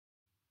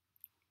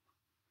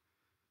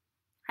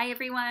Hi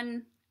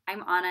everyone,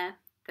 I'm Anna,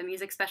 the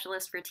music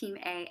specialist for Team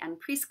A and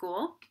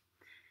Preschool.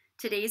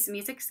 Today's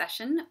music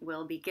session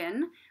will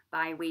begin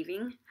by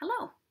waving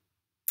hello.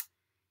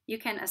 You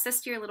can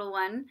assist your little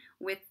one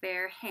with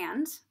their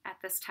hand at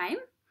this time.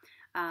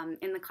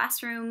 In the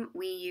classroom,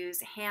 we use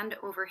hand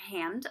over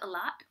hand a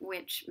lot,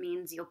 which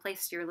means you'll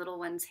place your little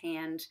one's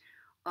hand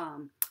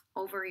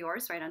over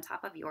yours, right on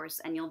top of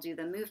yours, and you'll do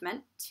the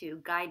movement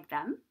to guide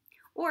them.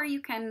 Or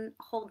you can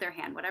hold their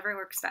hand, whatever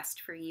works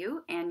best for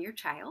you and your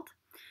child.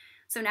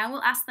 So now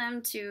we'll ask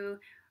them to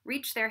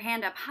reach their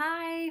hand up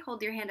high,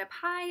 hold your hand up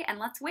high, and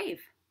let's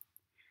wave.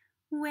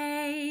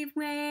 Wave,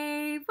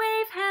 wave,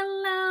 wave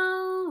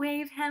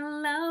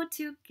hello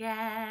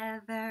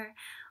together.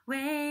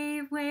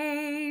 Wave,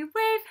 wave,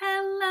 wave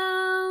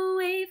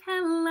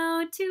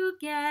hello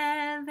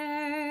together.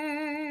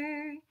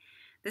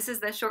 This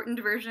is the shortened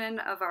version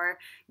of our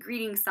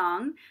greeting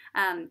song.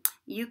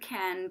 You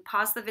can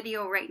pause the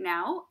video right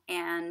now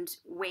and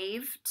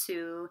wave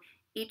to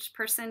each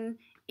person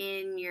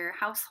in your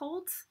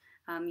household.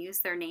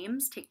 Use their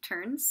names, take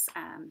turns,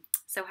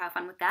 so have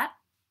fun with that.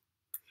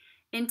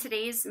 In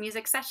today's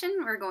music session,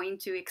 we're going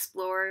to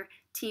explore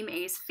Team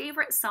A's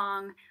favorite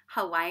song,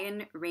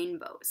 Hawaiian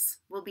Rainbows.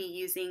 We'll be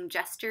using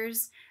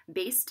gestures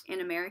based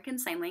in American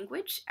Sign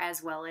Language,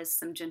 as well as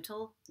some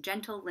gentle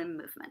limb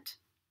movement.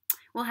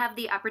 We'll have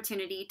the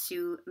opportunity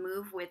to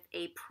move with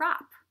a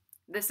prop.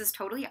 This is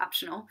totally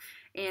optional.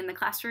 In the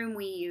classroom,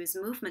 we use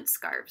movement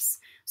scarves.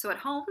 So at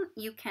home,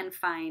 you can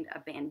find a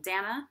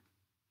bandana,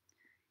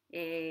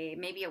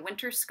 maybe a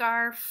winter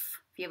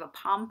scarf, if you have a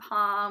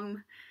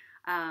pom-pom.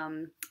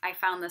 I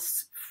found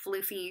this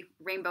floofy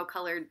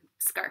rainbow-colored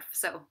scarf,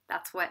 so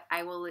that's what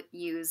I will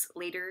use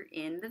later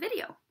in the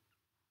video.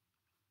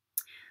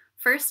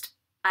 First,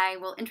 I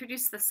will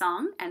introduce the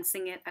song and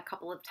sing it a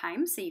couple of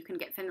times so you can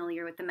get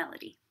familiar with the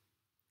melody.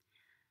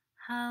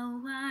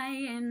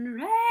 Hawaiian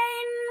rainbows,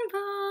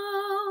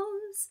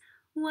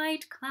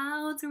 white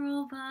clouds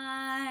roll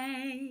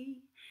by.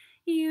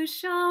 You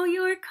show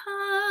your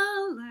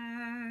colors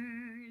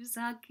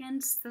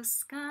against the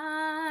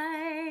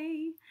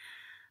sky.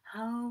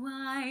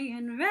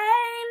 Hawaiian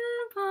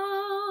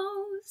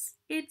rainbows,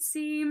 it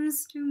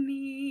seems to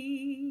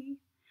me,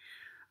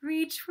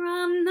 reach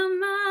from the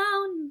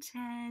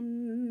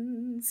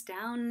mountains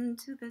down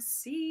to the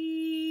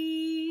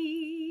sea.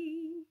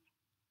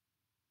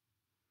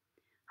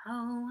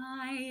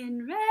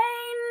 Hawaiian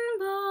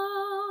rainbows,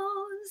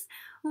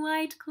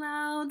 white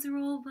clouds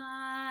roll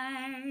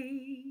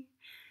by.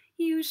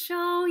 You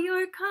show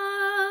your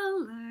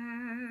colors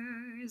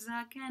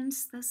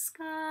against the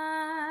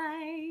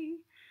sky.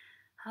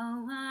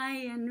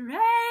 Hawaiian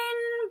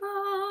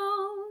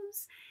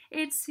rainbows,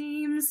 it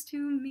seems to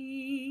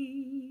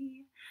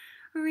me,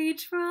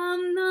 reach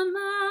from the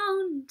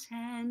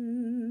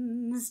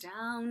mountains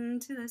down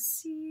to the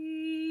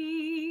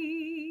sea.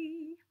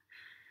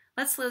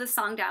 Let's slow the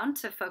song down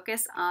to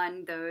focus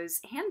on those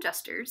hand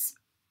gestures.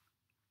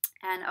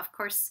 And of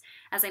course,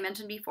 as I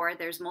mentioned before,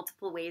 there's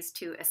multiple ways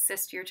to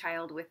assist your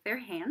child with their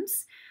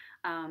hands.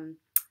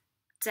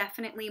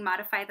 Definitely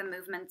modify the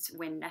movements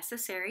when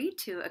necessary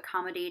to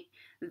accommodate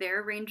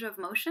their range of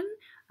motion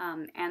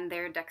and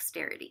their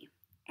dexterity.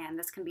 And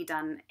this can be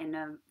done in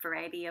a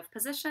variety of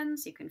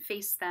positions. You can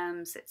face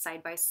them, sit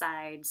side by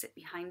side, sit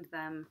behind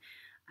them.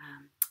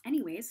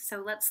 Anyways,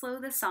 so let's slow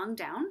the song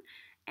down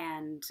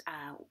and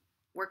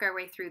work our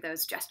way through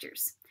those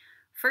gestures.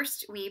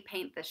 First, we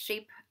paint the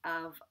shape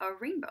of a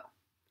rainbow.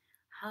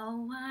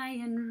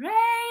 Hawaiian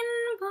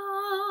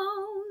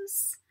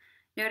rainbows.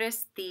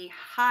 Notice the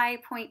high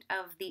point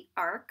of the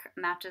arc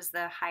matches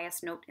the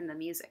highest note in the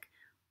music.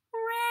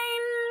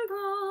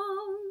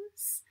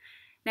 Rainbows.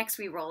 Next,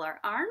 we roll our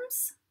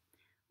arms.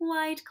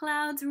 White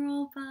clouds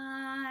roll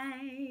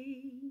by.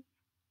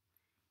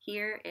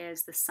 Here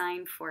is the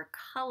sign for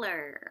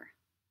color.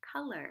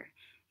 Color.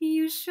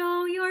 You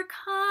show your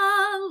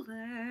colors.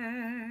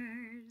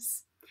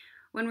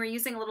 When we're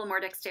using a little more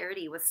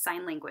dexterity with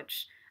sign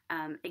language,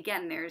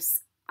 again,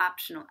 there's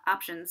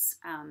options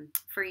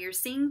for your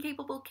seeing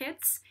capable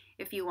kids.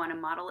 If you want to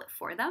model it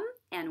for them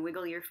and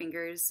wiggle your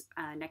fingers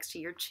next to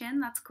your chin,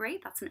 that's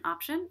great. That's an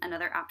option.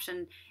 Another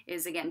option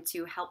is, again,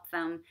 to help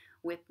them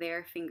with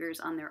their fingers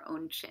on their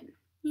own chin.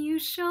 You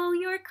show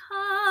your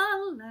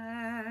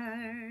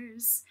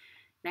colors.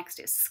 Next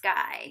is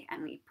sky,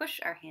 and we push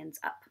our hands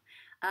up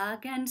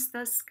against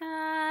the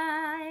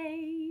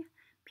sky.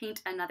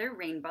 Paint another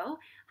rainbow.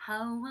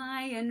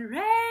 Hawaiian rainbows.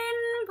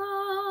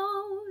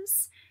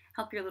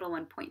 Help your little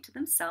one point to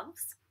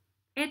themselves.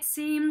 It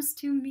seems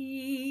to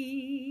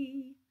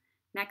me.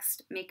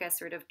 Next, make a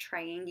sort of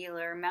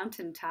triangular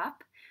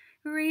mountaintop.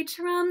 Reach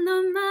from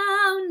the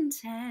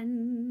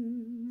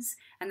mountains.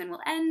 And then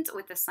we'll end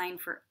with the sign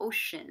for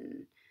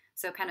ocean.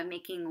 So kind of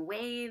making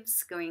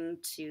waves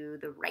going to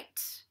the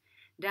right,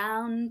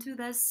 down to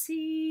the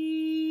sea.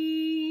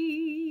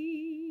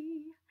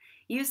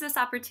 Use this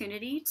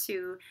opportunity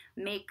to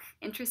make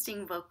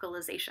interesting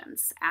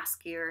vocalizations.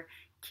 Ask your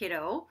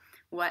kiddo,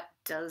 what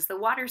does the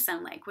water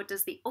sound like? What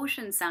does the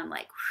ocean sound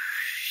like?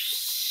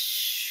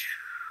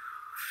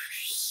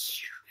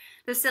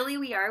 The silly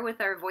we are with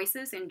our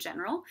voices in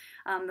general,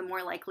 the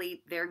more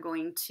likely they're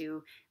going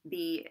to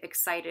be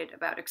excited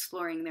about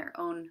exploring their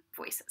own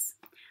voices.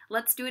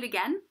 Let's do it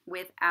again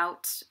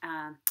without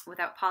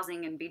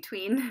pausing in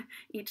between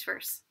each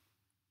verse.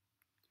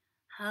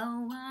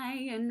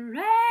 Hawaiian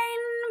rainbows,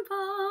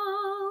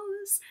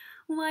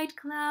 white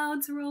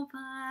clouds roll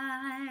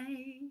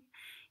by.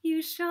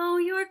 You show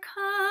your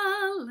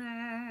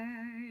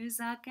colors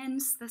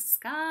against the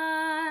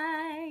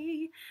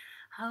sky.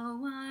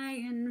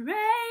 Hawaiian rainbows,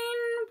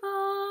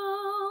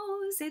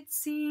 it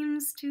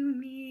seems to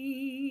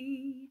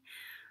me,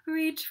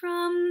 reach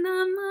from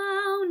the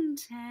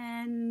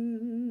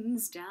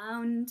mountains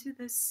down to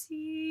the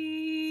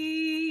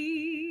sea.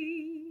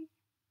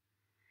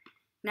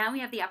 Now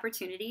we have the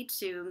opportunity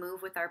to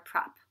move with our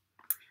prop.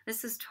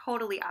 This is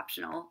totally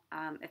optional.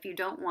 If you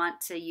don't want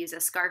to use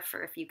a scarf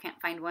or if you can't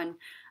find one,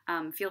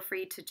 feel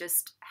free to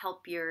just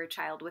help your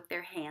child with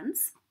their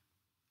hands.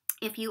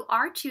 If you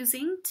are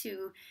choosing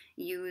to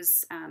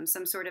use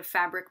some sort of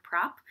fabric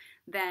prop,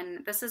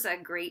 then this is a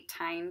great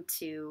time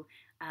to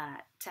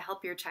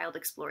help your child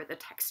explore the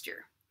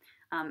texture.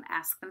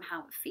 Ask them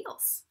how it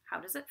feels. How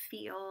does it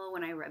feel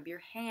when I rub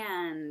your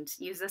hand?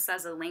 Use this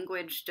as a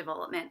language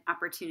development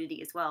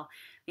opportunity as well.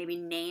 Maybe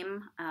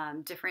name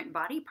different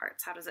body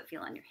parts. How does it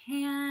feel on your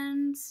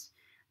hand?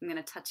 I'm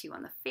going to touch you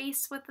on the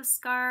face with the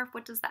scarf.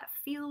 What does that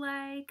feel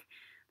like?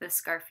 The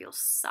scarf feels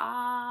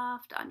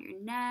soft on your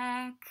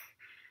neck.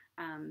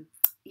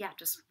 Yeah,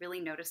 just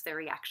really notice their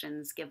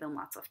reactions. Give them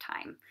lots of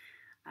time.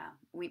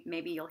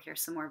 Maybe you'll hear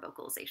some more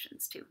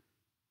vocalizations too.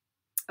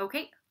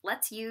 Okay,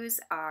 let's use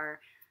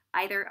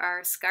either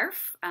our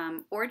scarf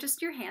or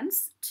just your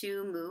hands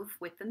to move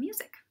with the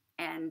music.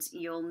 And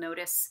you'll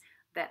notice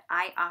that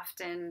I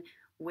often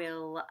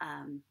will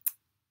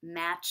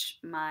match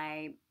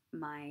my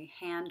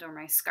hand or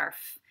my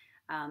scarf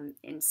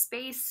in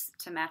space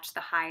to match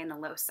the high and the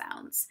low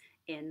sounds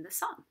in the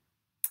song.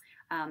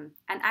 And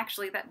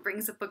actually that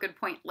brings up a good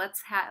point.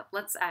 Let's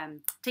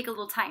take a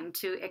little time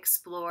to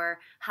explore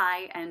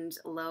high and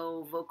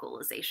low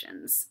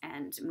vocalizations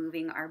and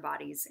moving our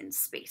bodies in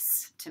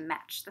space to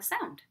match the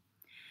sound.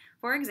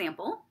 For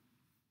example,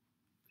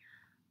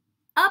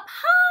 up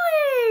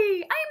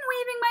high! I'm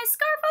waving my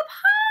scarf up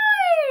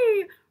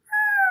high!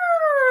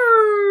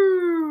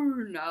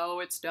 Now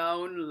it's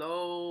down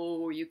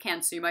low. You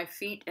can't see my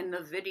feet in the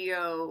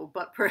video,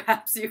 but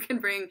perhaps you can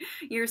bring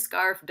your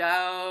scarf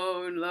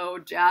down low,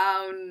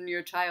 down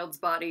your child's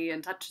body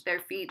and touch their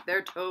feet,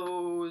 their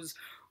toes.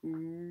 Up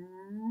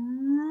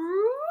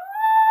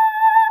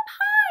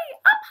high,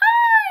 up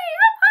high,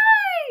 up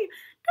high,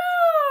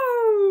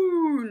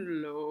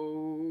 down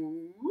low.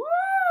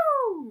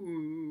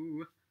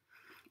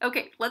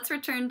 Okay, let's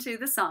return to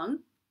the song.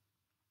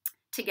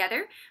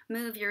 Together,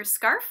 move your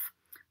scarf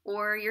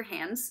or your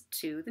hands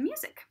to the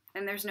music.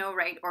 And there's no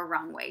right or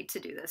wrong way to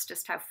do this.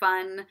 Just have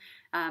fun,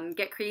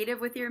 get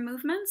creative with your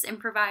movements,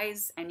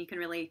 improvise, and you can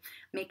really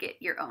make it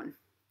your own.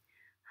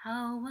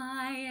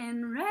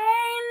 Hawaiian rainbows,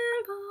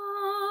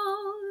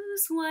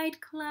 white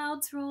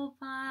clouds roll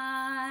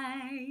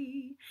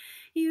by.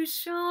 You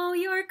show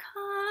your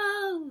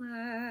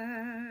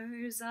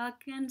colors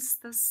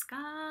against the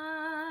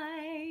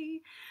sky.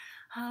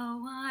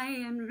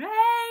 Hawaiian rainbows,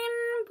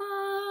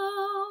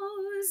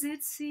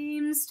 it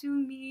seems to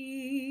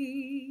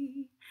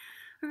me,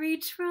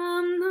 reach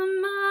from the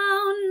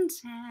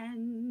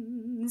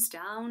mountains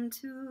down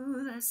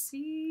to the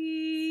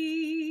sea.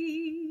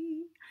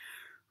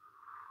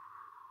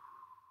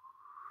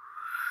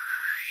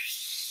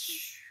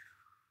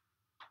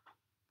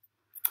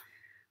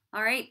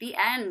 All right, the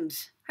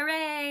end.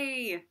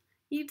 Hooray!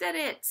 You did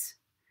it.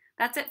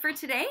 That's it for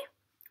today.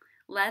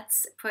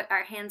 Let's put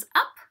our hands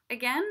up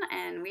again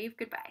and wave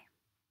goodbye.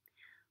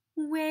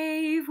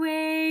 Wave,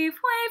 wave,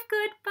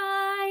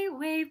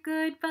 wave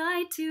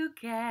goodbye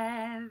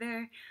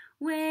together.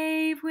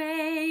 Wave,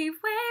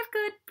 wave, wave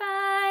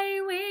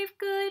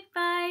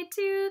goodbye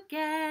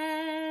together.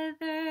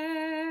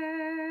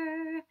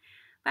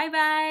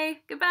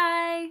 Bye-bye,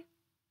 goodbye.